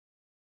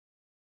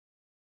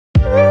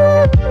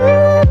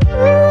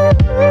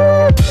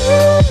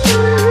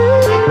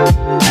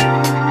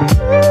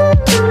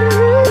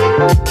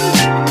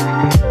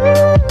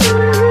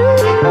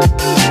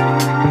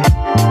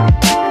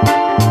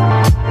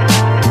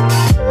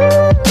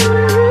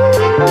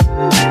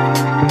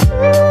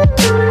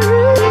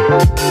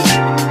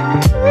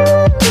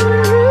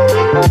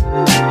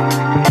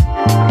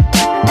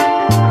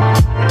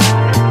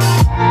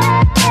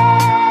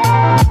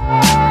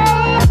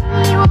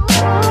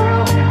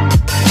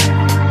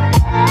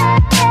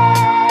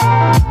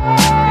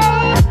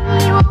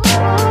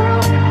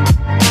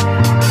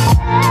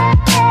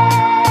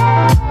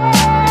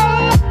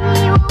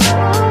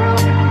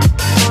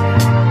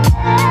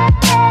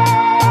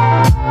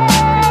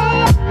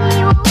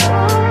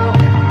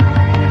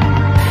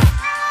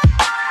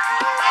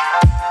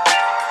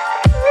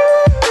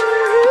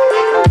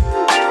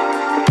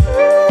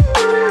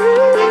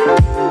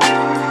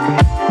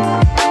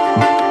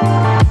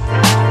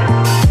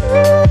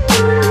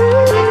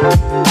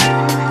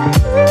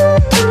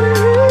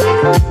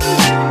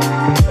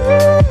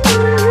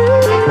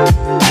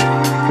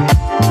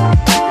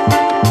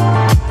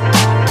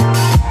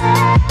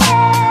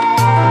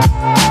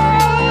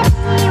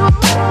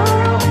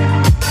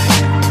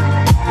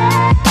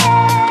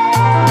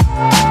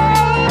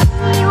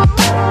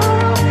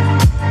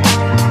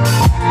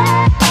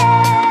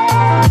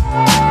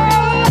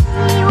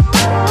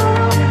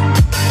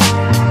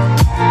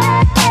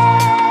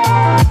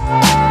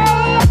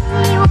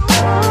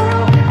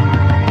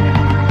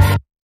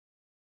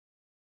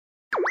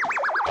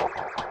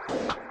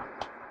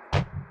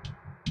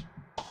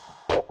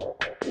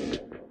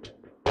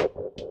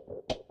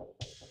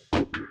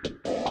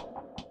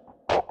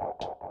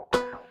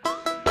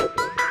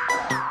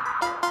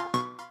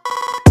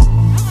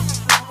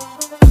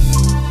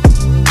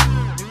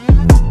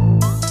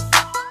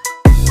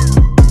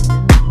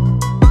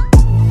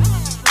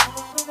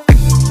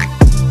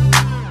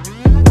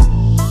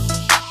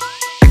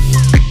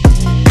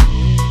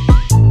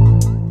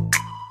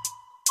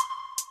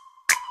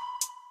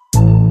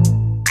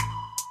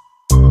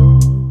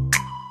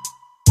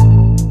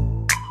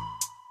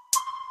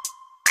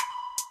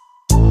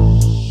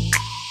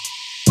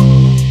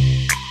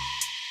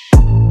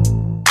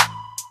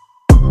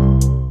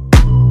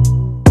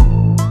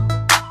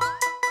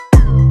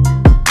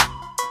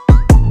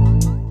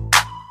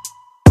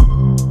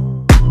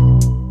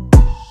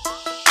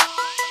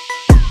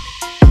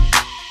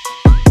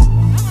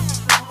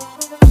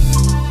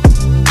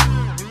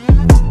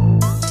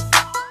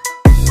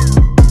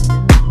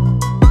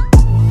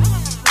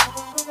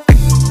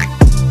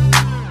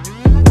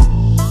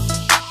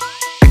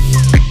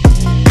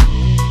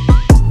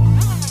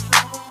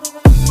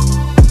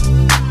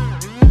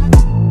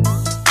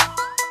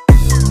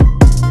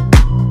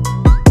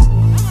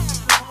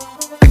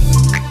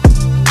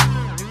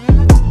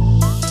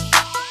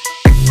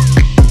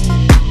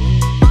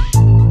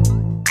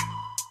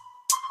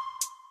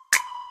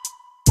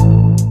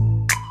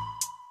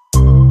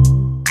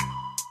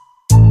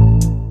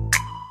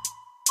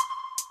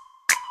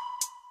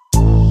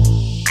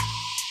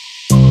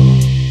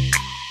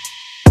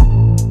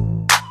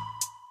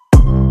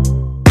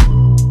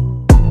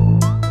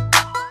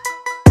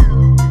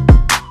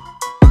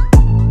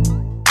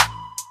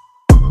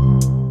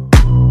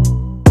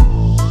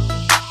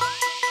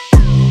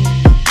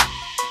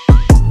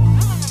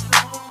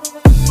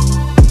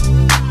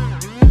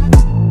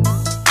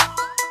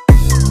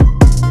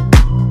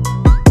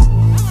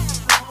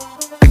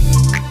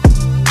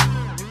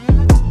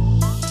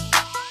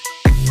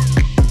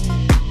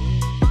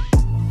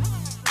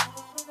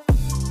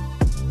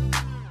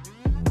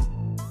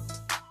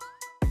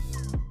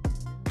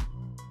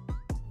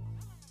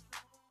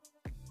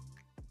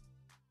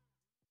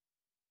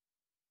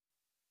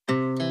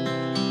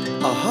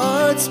our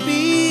hearts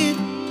beat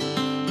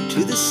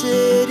to the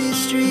city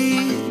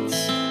streets.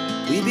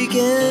 We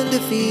began to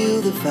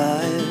feel the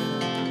fire.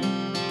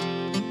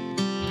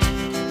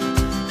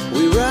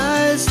 We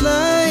rise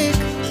like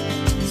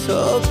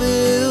tall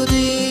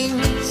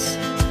buildings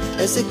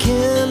as the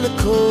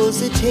chemicals,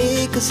 they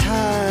take us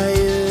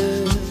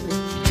higher.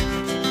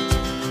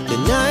 The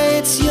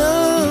night's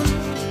young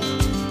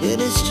and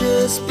it's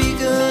just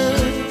begun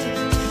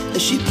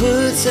as she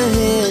puts her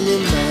hand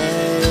in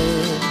mine.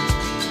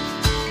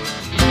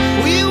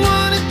 We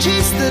wanna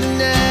chase the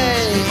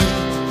night,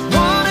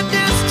 wanna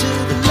dance to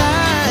the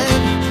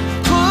light,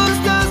 pull the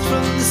stars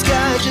from the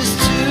sky, just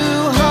two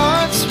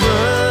hearts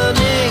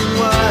running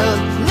wild.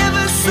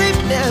 Never sleep,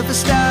 never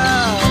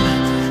stop,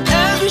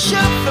 as we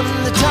shout from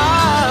the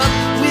top.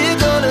 We're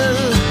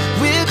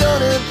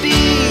gonna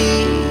be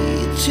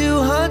two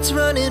hearts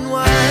running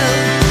wild.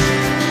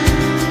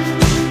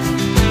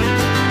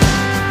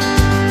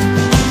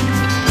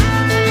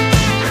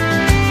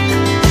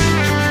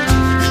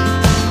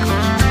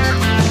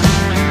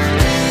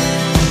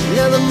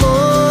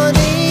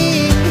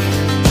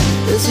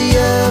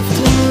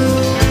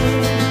 Afternoon,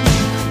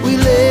 we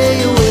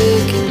lay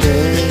awake in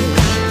bed.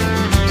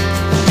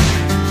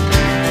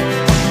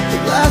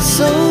 It laughs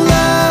so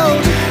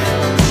loud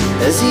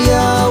as the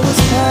hours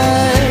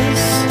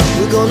pass.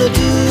 We're gonna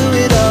do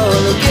it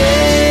all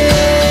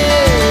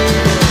again.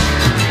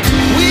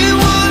 We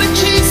wanna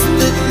chase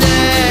the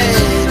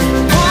night,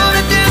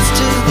 wanna dance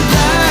to the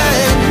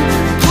light,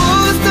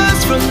 pull the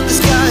stars from the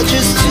sky,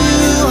 just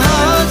two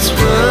hearts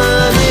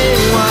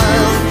running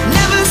wild.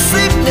 Never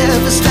sleep,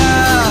 never stop,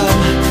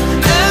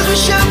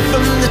 shout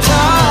from the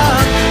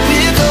top.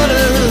 We're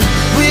gonna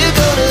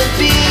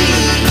be,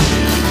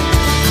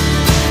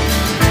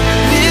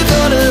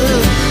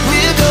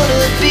 we're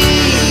gonna be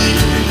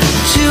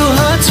two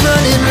hearts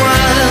running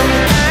wild.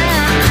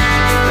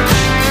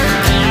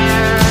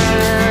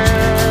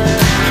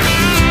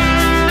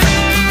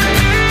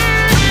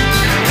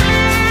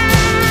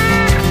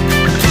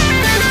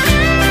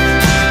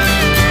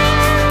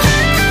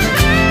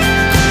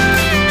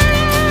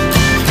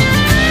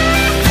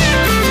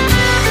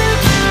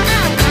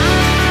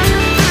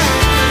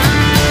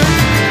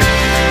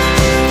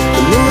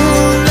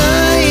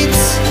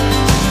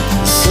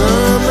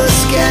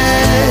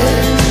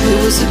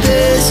 The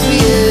best we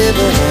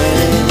ever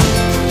had,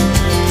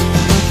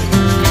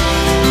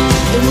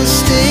 and we'll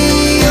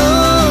stay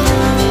young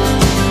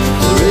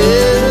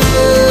forever.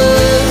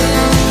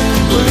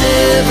 We'll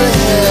never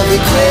have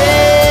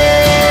regrets.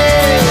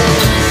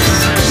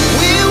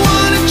 We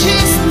wanna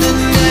chase the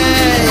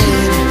night,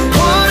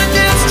 wanna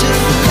dance to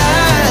the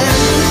light,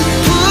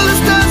 pull the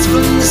stars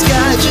from the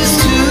sky, just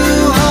two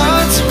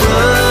hearts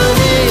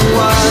running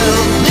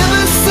wild.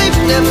 Never sleep,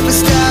 never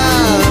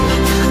stop,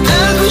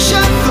 as we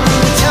shout from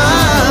the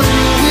top.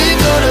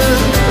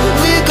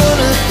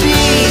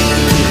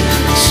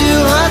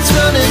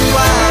 Running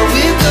wild,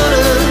 we're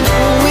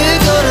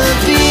gonna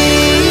be,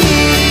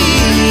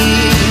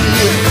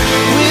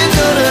 we're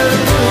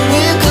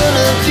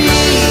gonna be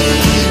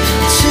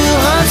two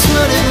hearts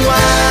running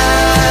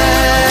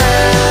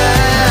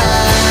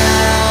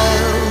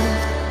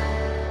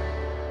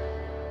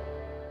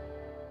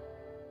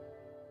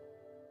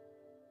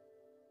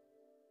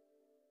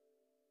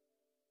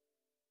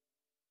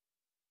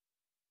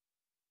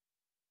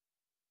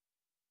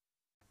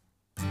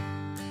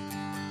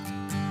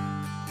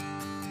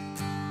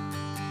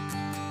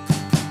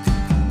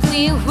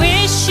We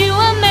wish you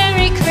a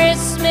Merry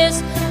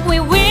Christmas. We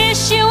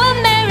wish you a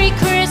Merry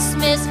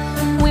Christmas.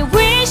 We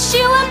wish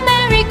you a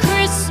Merry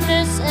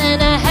Christmas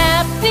and a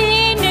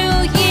Happy New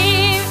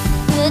Year.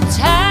 The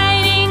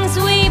tidings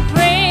we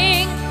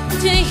bring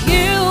to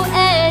you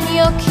and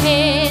your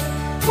kid.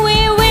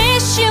 We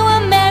wish you a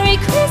Merry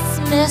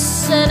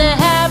Christmas and a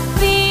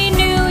Happy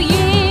New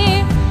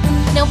Year.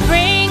 Now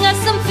bring us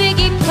some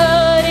figgy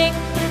pudding.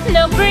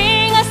 Now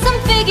bring us some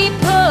figgy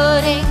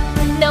pudding.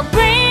 Now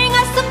bring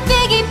us some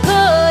figgy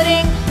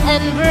pudding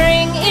and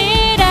bring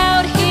it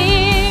out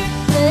here.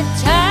 The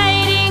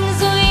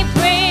tidings we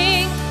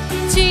bring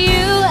to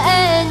you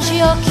and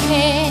your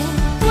king.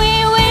 We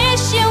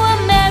wish you a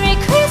Merry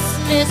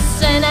Christmas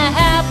and a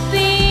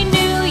Happy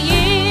New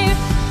Year.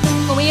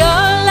 For we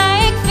all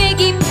like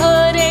figgy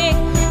pudding.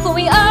 For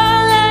we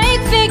all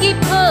like figgy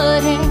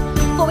pudding.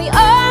 For we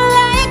all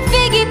like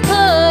figgy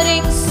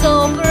pudding.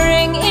 So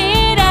bring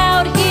it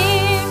out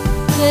here.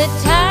 The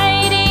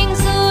tidings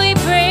we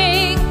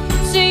bring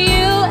to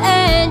you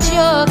and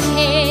your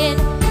kid.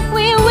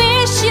 We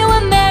wish you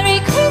a Merry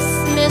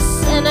Christmas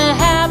and a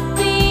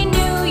Happy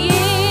New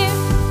Year.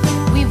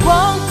 We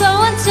won't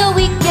go until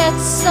we get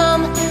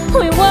some.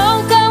 We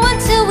won't go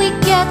until we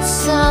get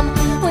some.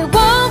 We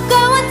won't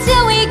go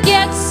until we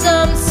get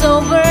some.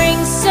 So bring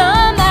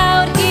some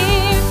out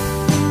here.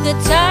 The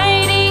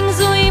tidings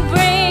we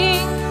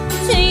bring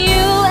to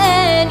you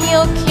and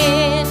your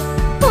kid.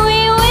 We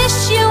wish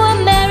you a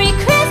Merry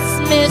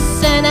Christmas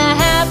and a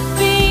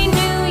Happy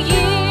New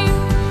Year.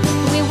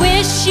 We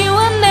wish you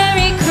a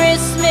Merry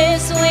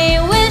Christmas. We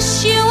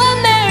wish you a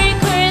Merry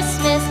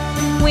Christmas.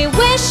 We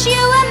wish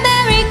you a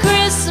Merry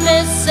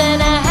Christmas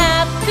and a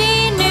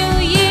Happy New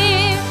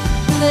Year.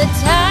 The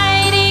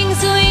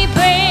tidings we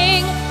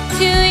bring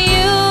to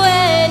you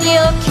and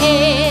your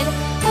kid.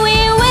 We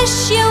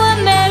wish you a